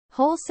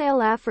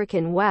Wholesale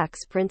African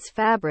Wax Prints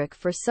fabric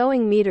for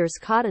sewing meters.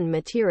 Cotton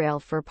Materail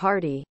for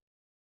party.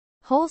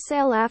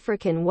 Wholesale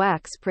African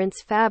Wax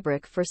Prints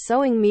fabric for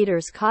sewing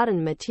meters.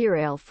 Cotton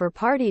Materail for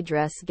party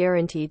dress.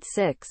 Guaranteed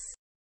 6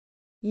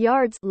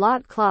 yards.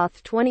 Lot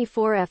cloth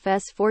 24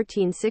 FS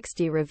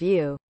 1460.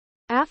 Review.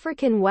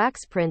 African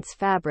wax prints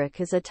fabric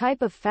is a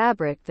type of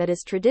fabric that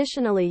is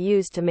traditionally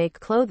used to make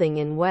clothing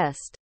in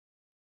West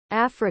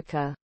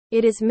Africa.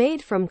 It is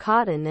made from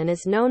cotton and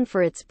is known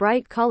for its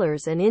bright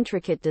colors and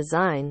intricate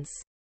designs.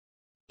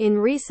 In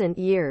recent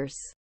years,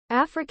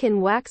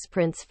 African wax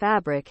prints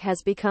fabric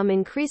has become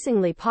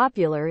increasingly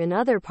popular in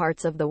other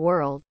parts of the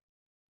world,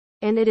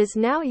 and it is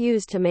now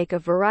used to make a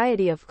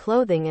variety of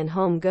clothing and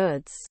home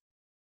goods.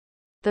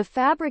 The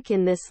fabric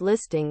in this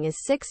listing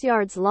is 6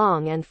 yards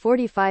long and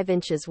 45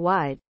 inches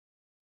wide.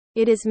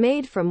 It is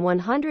made from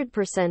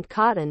 100%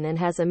 cotton and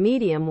has a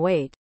medium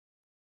weight.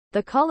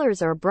 The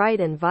colors are bright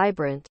and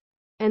vibrant,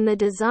 and the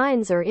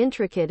designs are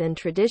intricate and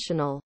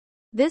traditional.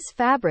 This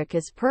fabric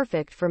is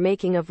perfect for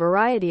making a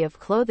variety of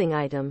clothing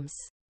items,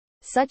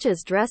 such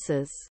as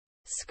dresses,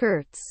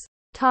 skirts,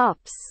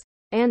 tops,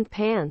 and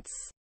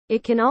pants.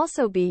 It can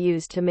also be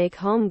used to make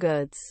home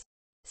goods,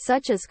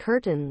 such as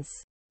curtains,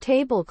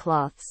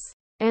 tablecloths,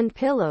 and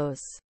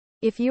pillows.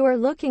 If you are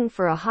looking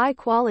for a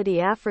high-quality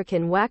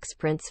African wax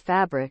prints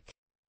fabric,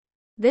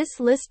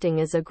 this listing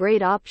is a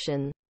great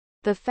option.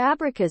 The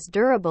fabric is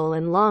durable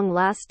and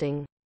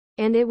long-lasting,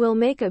 and it will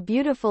make a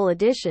beautiful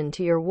addition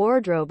to your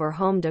wardrobe or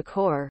home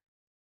decor.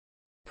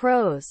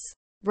 Pros: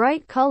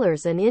 bright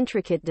colors and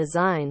intricate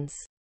designs.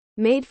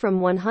 Made from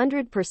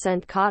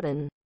 100%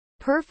 cotton.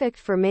 Perfect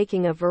for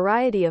making a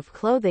variety of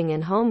clothing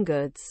and home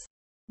goods.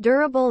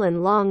 Durable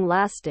and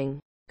long-lasting.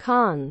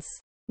 Cons: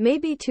 may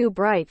be too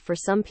bright for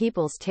some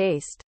people's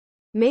taste.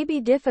 May be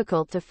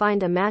difficult to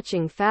find a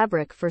matching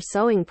fabric for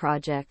sewing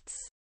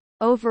projects.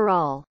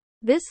 Overall,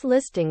 this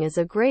listing is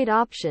a great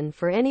option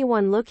for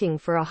anyone looking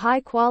for a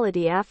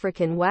high-quality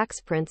African wax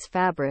prints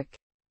fabric.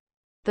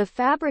 The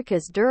fabric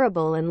is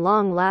durable and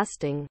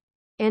long-lasting,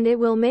 and it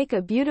will make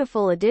a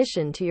beautiful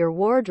addition to your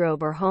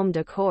wardrobe or home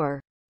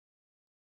decor.